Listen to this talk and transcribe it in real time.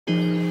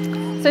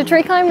So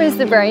TreeClimb is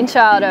the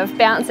brainchild of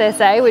Bounce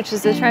SA, which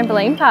is a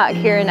trampoline park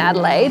here in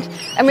Adelaide,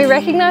 and we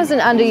recognise an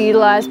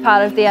underutilised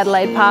part of the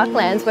Adelaide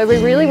parklands where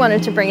we really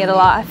wanted to bring it to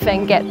life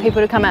and get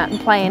people to come out and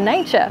play in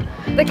nature.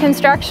 The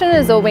construction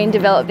has all been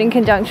developed in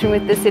conjunction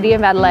with the City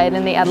of Adelaide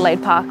and the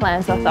Adelaide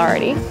Parklands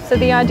Authority. So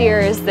the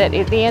idea is that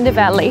at the end of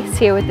our lease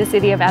here with the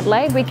City of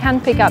Adelaide, we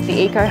can pick up the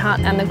eco hut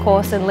and the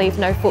course and leave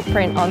no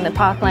footprint on the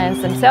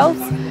parklands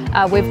themselves.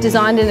 We've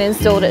designed and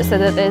installed it so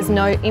that there's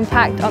no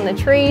impact on the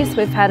trees.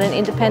 We've had an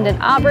independent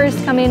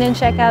arborist come in and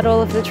check out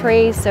all of the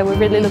trees, so we're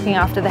really looking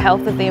after the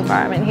health of the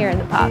environment here in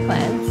the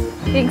parklands.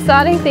 The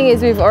exciting thing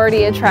is we've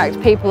already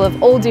attracted people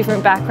of all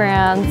different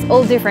backgrounds,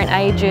 all different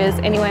ages,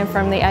 anywhere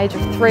from the age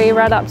of 3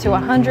 right up to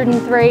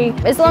 103.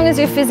 As long as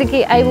you're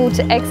physically able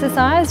to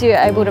exercise, you're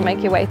able to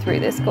make your way through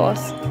this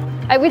course.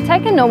 It would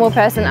take a normal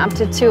person up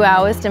to 2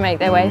 hours to make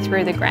their way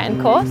through the grand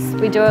course.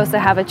 We do also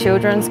have a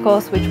children's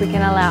course which we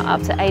can allow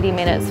up to 80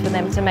 minutes for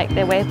them to make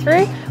their way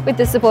through with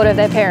the support of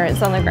their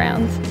parents on the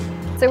grounds.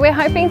 So we're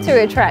hoping to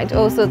attract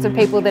all sorts of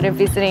people that are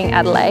visiting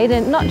Adelaide,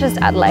 and not just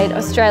Adelaide,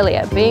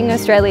 Australia, being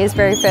Australia's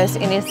very first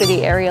inner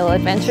city aerial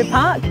adventure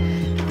park.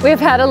 We've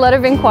had a lot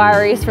of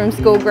inquiries from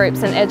school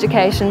groups and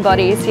education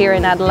bodies here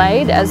in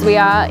Adelaide as we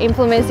are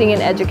implementing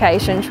an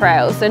education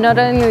trail. So not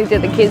only do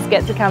the kids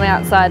get to come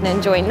outside and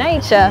enjoy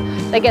nature,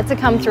 they get to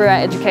come through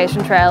our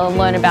education trail and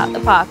learn about the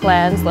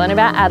parklands, learn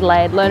about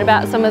Adelaide, learn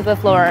about some of the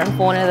flora and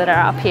fauna that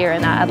are up here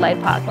in our Adelaide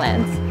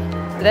parklands.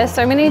 There's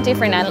so many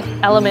different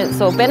elements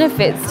or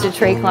benefits to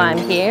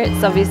TreeClimb here.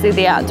 It's obviously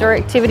the outdoor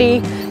activity,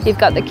 you've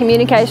got the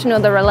communication or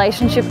the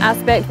relationship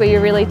aspect where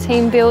you're really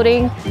team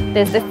building,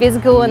 there's the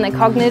physical and the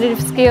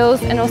cognitive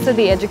skills, and also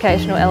the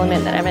educational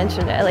element that I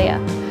mentioned earlier.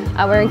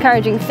 We're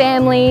encouraging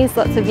families,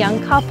 lots of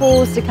young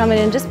couples to come in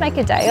and just make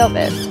a day of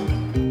it.